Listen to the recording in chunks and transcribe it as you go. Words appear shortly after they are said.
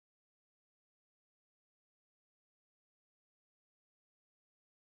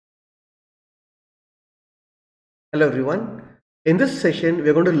Hello everyone. In this session, we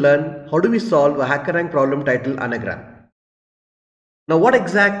are going to learn how do we solve a HackerRank problem titled anagram. Now, what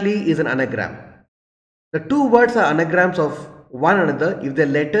exactly is an anagram? The two words are anagrams of one another if their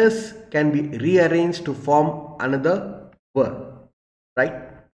letters can be rearranged to form another word, right?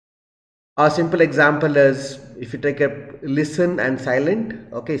 A simple example is if you take a listen and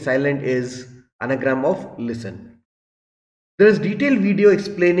silent. Okay, silent is anagram of listen. There is detailed video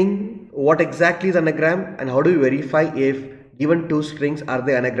explaining what exactly is anagram and how do we verify if given two strings are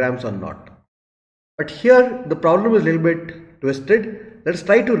they anagrams or not. But here the problem is a little bit twisted. Let's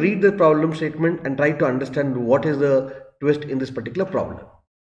try to read the problem statement and try to understand what is the twist in this particular problem.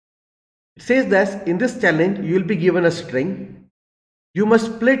 It says that in this challenge you will be given a string. You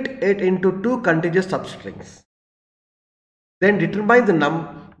must split it into two contiguous substrings. Then determine the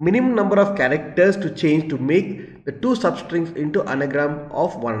minimum number of characters to change to make the two substrings into anagram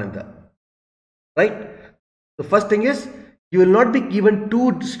of one another. Right? The first thing is you will not be given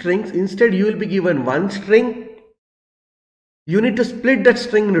two strings. Instead, you will be given one string. You need to split that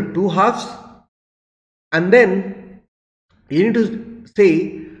string into two halves. And then you need to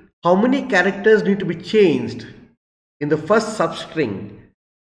say how many characters need to be changed in the first substring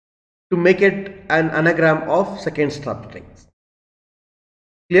to make it an anagram of second substring.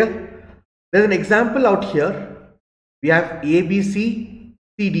 Clear? There's an example out here. We have A, B, C,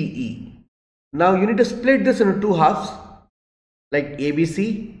 C, D, E. Now you need to split this into two halves like A, B,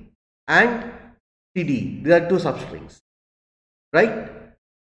 C and C, D. These are two substrings. Right?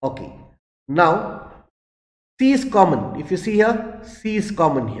 Okay. Now C is common. If you see here, C is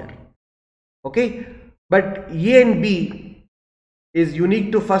common here. Okay. But A and B is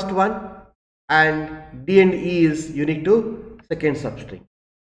unique to first one and D and E is unique to second substring.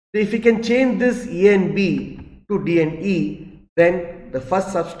 So if you can change this A and B to D and E, then the first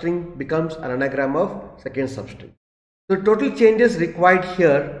substring becomes an anagram of second substring. So total changes required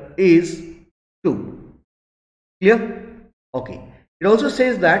here is 2. Clear? Okay. It also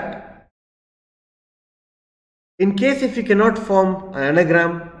says that in case if you cannot form an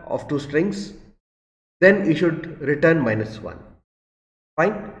anagram of two strings, then you should return -1.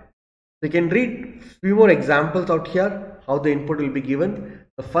 Fine. You can read few more examples out here how the input will be given.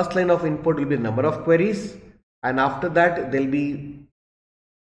 The first line of input will be the number of queries, and after that there will be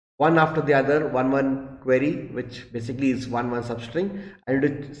one after the other one query, which basically is one substring, and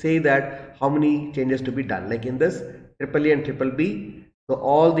to say that how many changes to be done. Like in this triple E and triple B, so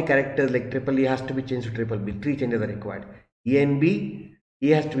all the characters like triple E has to be changed to triple B. 3 changes are required. E and B, E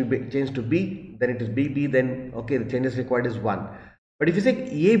has to be changed to B, then it is BB, then okay, the changes required is 1. But if you say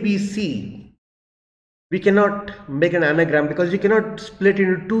A, B, C, we cannot make an anagram because you cannot split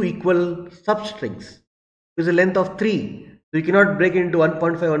into two equal substrings. There's a length of 3. So you cannot break it into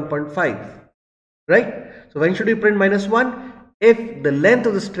 1.5, 1.5. Right? So when should we print -1? If the length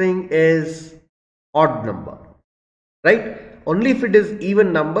of the string is odd number. Right? Only if it is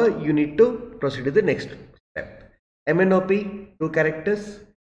even number, you need to proceed to the next step. MNOP, 2 characters.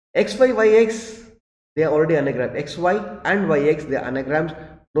 XY, YX, they are already anagram. XY and YX, they are anagrams.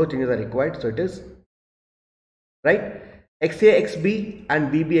 No changes are required. So it is right. XA, XB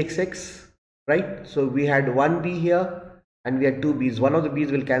and BB, XX. Right. So we had one B here and we had two B's. One of the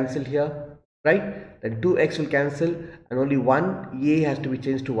B's will cancel here. Right. Then 2X will cancel and only one A has to be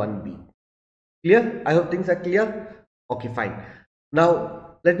changed to 1B. Clear? I hope things are clear. Okay, fine.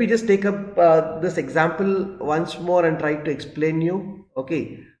 Now let me just take up this example once more and try to explain you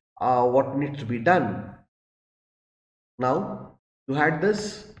what needs to be done. Now you had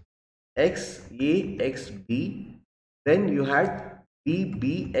this XA, XB, then you had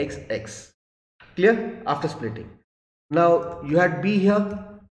BB, XX. Clear? After splitting. Now you had B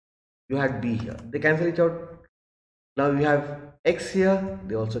here, you had B here. They cancel each out. Now you have X here,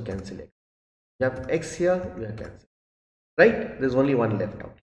 they also cancel X. You have X here, you have cancel. Right? There's only one left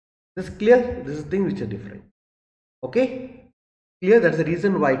out. This is clear? This is the thing which is different. Okay? Clear? That's the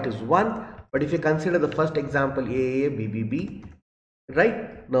reason why it is 1. But if you consider the first example A, B, B, B,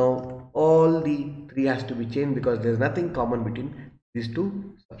 right? Now all the 3 has to be changed because there's nothing common between these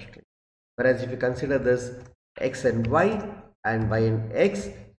two substrings. Whereas if you consider this X and Y and X,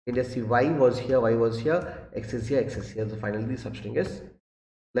 you can just see Y was here, Y was here, X is here, X is here. So finally the substring is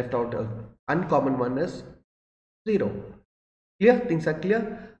left out. Uncommon one is 0. Clear? Things are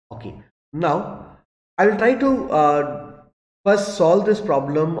clear? Okay. Now I will try to first solve this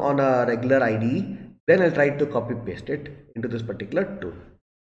problem on a regular IDE. Then I'll try to copy paste it into this particular tool.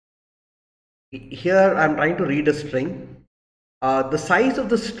 Here I'm trying to read a string. The size of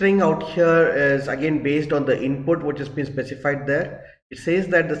the string out here is again based on the input which has been specified there. It says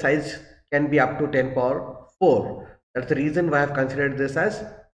that the size can be up to 10 power 4. That's the reason why I have considered this as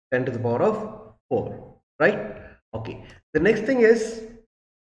 10 to the power of 4, right? Okay. The next thing is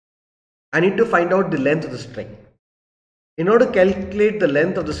I need to find out the length of the string. In order to calculate the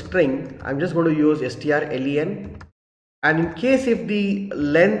length of the string, I'm just going to use strlen, and in case if the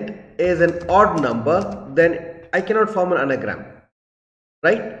length is an odd number, then I cannot form an anagram,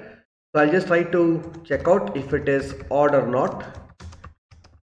 right? So I'll just try to check out if it is odd or not.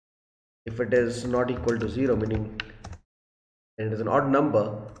 If it is not equal to 0, meaning it is an odd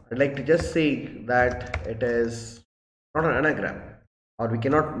number, I'd like to just say that it is not an anagram, or we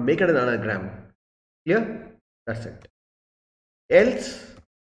cannot make it an anagram. Clear? That's it. Else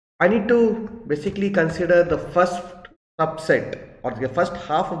I need to basically consider the first subset or the first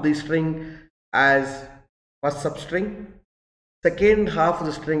half of the string as first substring, second half of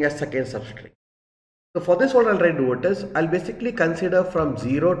the string as second substring. So for this, what I'll try to do it is I'll basically consider from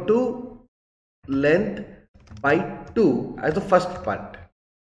 0 to length by 2 as the first part,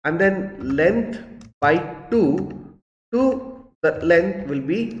 and then length by 2 to the length will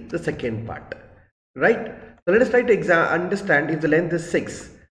be the second part, right? So let us try to understand if the length is 6.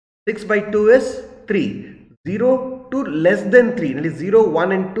 6 by 2 is 3. 0 to less than 3, that is 0,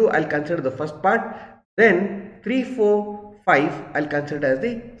 1 and 2 I'll consider the first part. Then 3, 4, 5 I'll consider as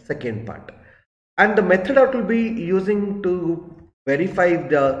the second part. And the method I will be using to verify if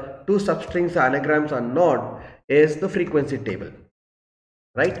the two substrings are anagrams or not is the frequency table,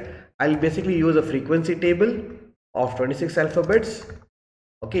 right? I'll basically use a frequency table of 26 alphabets.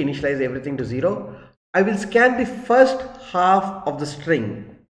 Okay, initialize everything to 0. I will scan the first half of the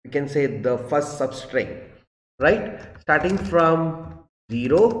string, you can say the first substring, right? Starting from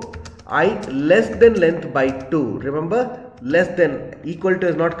 0, I less than length by 2. Remember, less than, equal to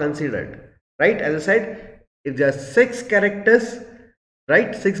is not considered, right? As I said, if there are 6 characters,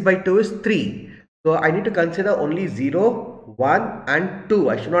 right, 6 by 2 is 3. So I need to consider only 0, 1 and 2.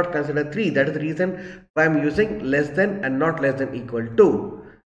 I should not consider 3. That is the reason why I am using less than and not less than equal to,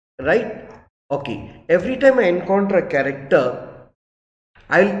 right? Okay, every time I encounter a character,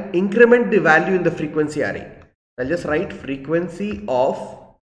 I'll increment the value in the frequency array. I'll just write frequency of,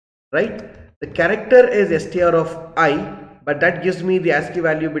 right? The character is str of I, but that gives me the ASCII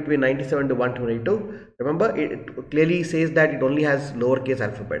value between 97 to 122. Remember, it clearly says that it only has lowercase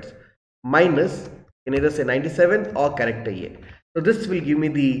alphabets. Minus, you can either say 97 or character A. So this will give me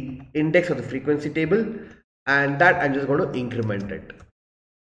the index of the frequency table, and that I'm just going to increment it,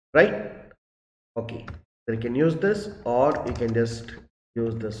 right? Okay, so you can use this, or you can just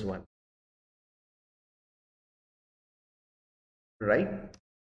use this one, right?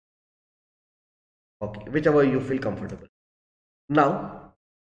 Okay, whichever you feel comfortable. Now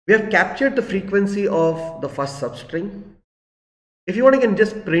we have captured the frequency of the first substring. If you want, you can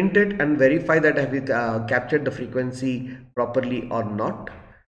just print it and verify that have you captured the frequency properly or not.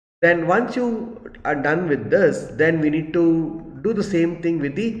 Then once you are done with this, then we need to do the same thing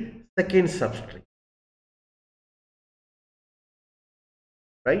with the second substring,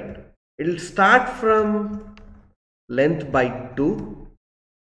 right? It will start from length by 2.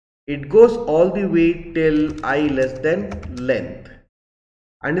 It goes all the way till I less than length,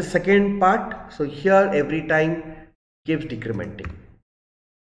 and the second part, so here every time keeps decrementing,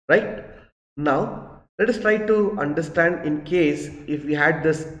 right? Now let us try to understand in case if we had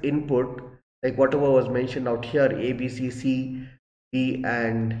this input like whatever was mentioned out here, A, B, C, C, D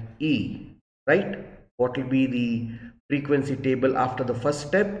and E, right? What will be the frequency table after the first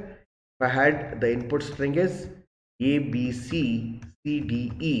step? If I had the input string is A, B, C, C,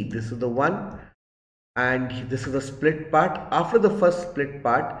 D, E, this is the one, and this is the split part. After the first split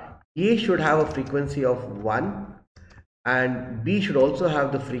part, A should have a frequency of 1 and B should also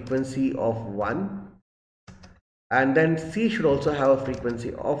have the frequency of 1, and then C should also have a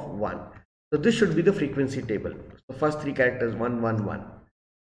frequency of 1. So this should be the frequency table. So first 3 characters 1, 1, 1.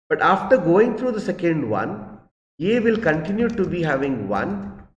 But after going through the second one, A will continue to be having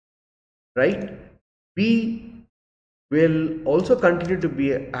 1, right? B will also continue to be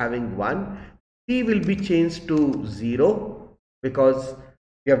having 1. C will be changed to 0 because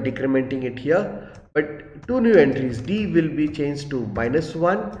we are decrementing it here. But 2 new entries, D will be changed to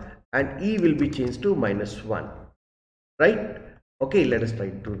 -1 and E will be changed to -1, right? Okay, let us try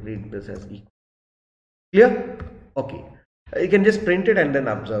to read this as equal. Clear? Okay, you can just print it and then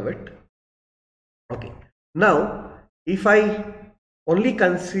observe it. Okay, now if I only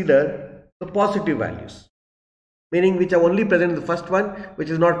consider the positive values, meaning which are only present in the first one, which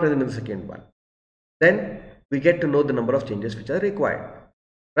is not present in the second one, then we get to know the number of changes which are required.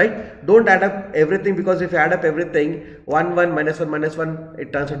 right? Don't add up everything, because if you add up everything, 1 1 minus 1 minus 1,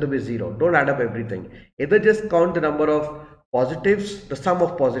 it turns out to be 0. Don't add up everything. Either just count the number of positives, the sum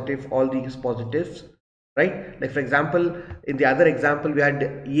of positive, all these positives, right? Like for example, in the other example we had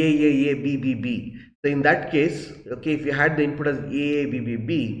a b b b. So in that case, okay, if you had the input as a b b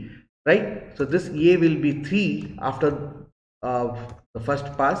b, right? So this a will be 3 after the first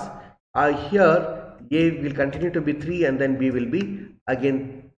pass. Here a will continue to be 3 and then b will be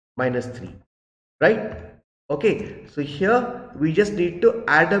again minus 3, right? Okay, so here we just need to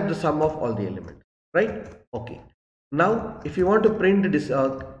add up the sum of all the elements, right? Okay, now if you want to print this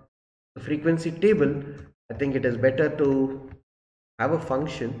the frequency table, I think it is better to have a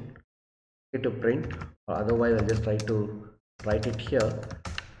function to print, or otherwise I'll just try to write it here.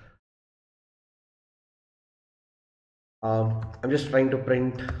 I'm just trying to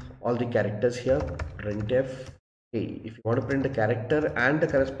print all the characters here. Printf. Okay, if you want to print the character and the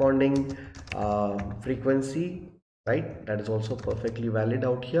corresponding frequency, right, that is also perfectly valid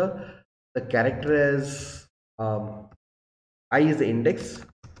out here. The character is I is the index,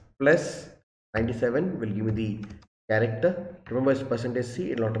 plus 97 will give me the character. Remember, it's percentage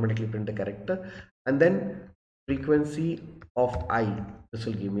C, it will automatically print the character, and then frequency of I, this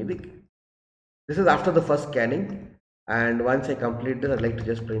will give me the, this is after the first scanning. And once I complete this, I'd like to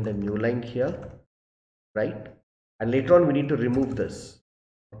just print a new line here, right? And later on we need to remove this.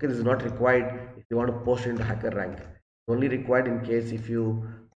 Okay, this is not required if you want to post it into HackerRank. It's only required in case if you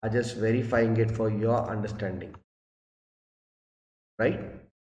are just verifying it for your understanding, right?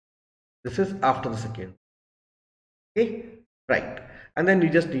 This is after the second. Okay, right? And then we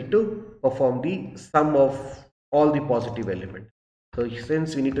just need to perform the sum of all the positive elements. So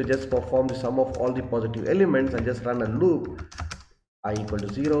since we need to just perform the sum of all the positive elements, I just run a loop. I equal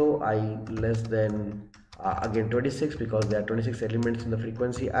to 0, I less than again 26, because there are 26 elements in the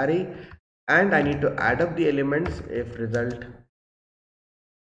frequency array, and I need to add up the elements.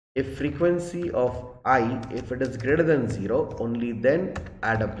 If frequency of I, if it is greater than 0, only then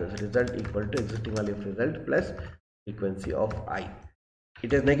add up this result equal to existing value of result plus frequency of I.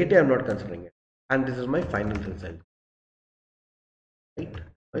 It is negative, I'm not considering it, and this is my final result, right?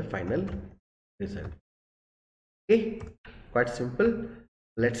 My final result. Okay, quite simple.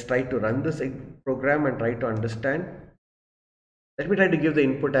 Let's try to run this program and try to understand. Let me try to give the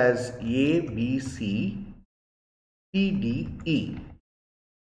input as A, B, C, D, E,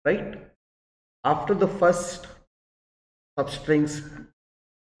 right? After the first substrings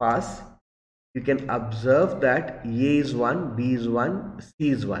pass, you can observe that A is 1, B is 1, C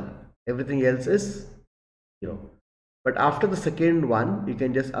is 1. Everything else is 0. But after the second one, you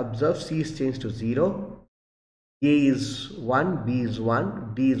can just observe C is changed to 0, A is 1, B is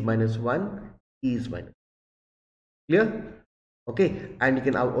 1, D is minus 1, E is minus. Clear? Okay, and you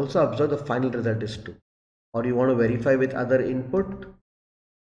can also observe the final result is 2. Or you want to verify with other input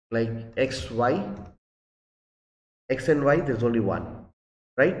like x and y, there's only 1,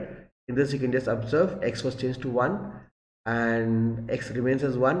 right? In this you can just observe x was changed to 1 and x remains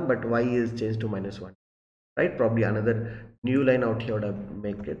as 1, but y is changed to minus 1, right? Probably another new line out here would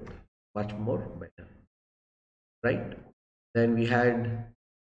make it much more better, right? Then we had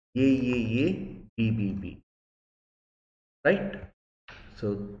a b b b, right?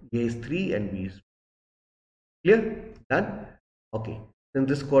 So a is 3 and b is clear. Done. Okay, then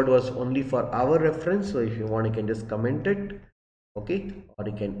this code was only for our reference, so if you want you can just comment it, okay, or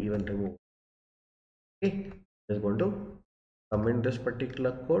you can even remove. Okay, just going to comment this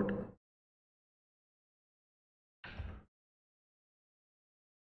particular code.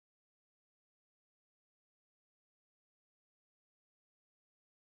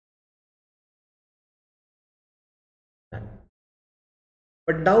 Done.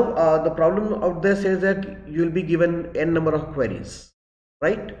 But now the problem out there says that you will be given n number of queries,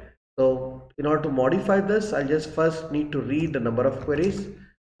 right? So in order to modify this, I'll just first need to read the number of queries,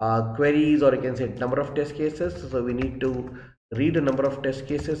 or you can say number of test cases. So we need to read the number of test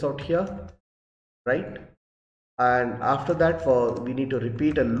cases out here, right? And after that, we need to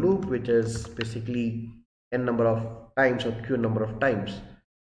repeat a loop which is basically n number of times or q number of times,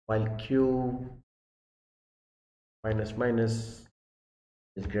 while q minus minus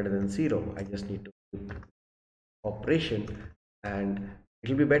is greater than 0. I just need to do operation, and it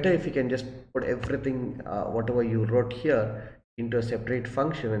will be better if you can just put everything whatever you wrote here into a separate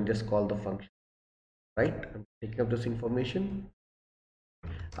function and just call the function, right? I'm taking up this information.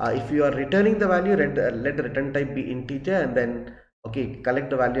 If you are returning the value, let the return type be integer, and then okay, collect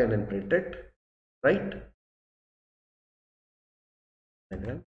the value and then print it, right?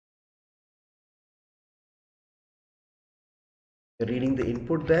 Anagram. You're reading the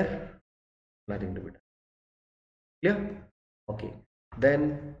input there, nothing to be done. Clear? Okay.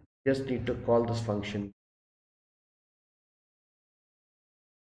 Then just need to call this function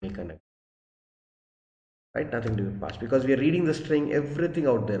make a next, right? Nothing to be passed because we are reading the string, everything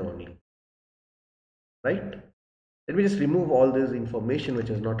out there only, right? Let me just remove all this information which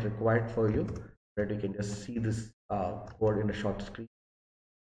is not required for you, so that you can just see this code in a short screen.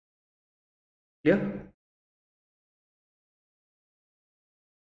 Clear?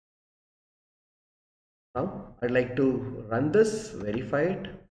 Now I'd like to run this, verify it,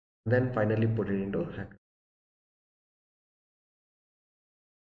 then finally put it into hack.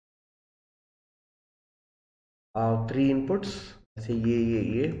 Three inputs, say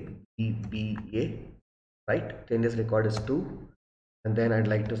A, B, A, right? Changes record is 2, and then I'd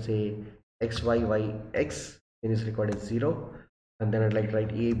like to say X, Y, Y, X, changes record is 0, and then I'd like to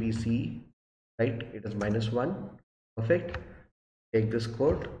write A, B, C, right? It is -1. Perfect. Take this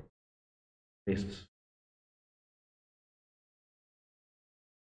code, paste.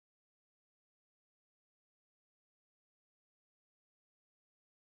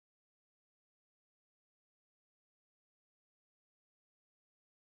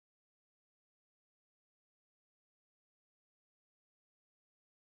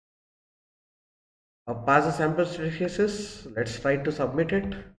 Pass the sample traces. Let's try to submit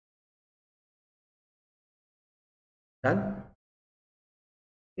it. Done.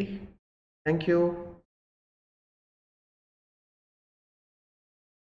 Okay. Thank you.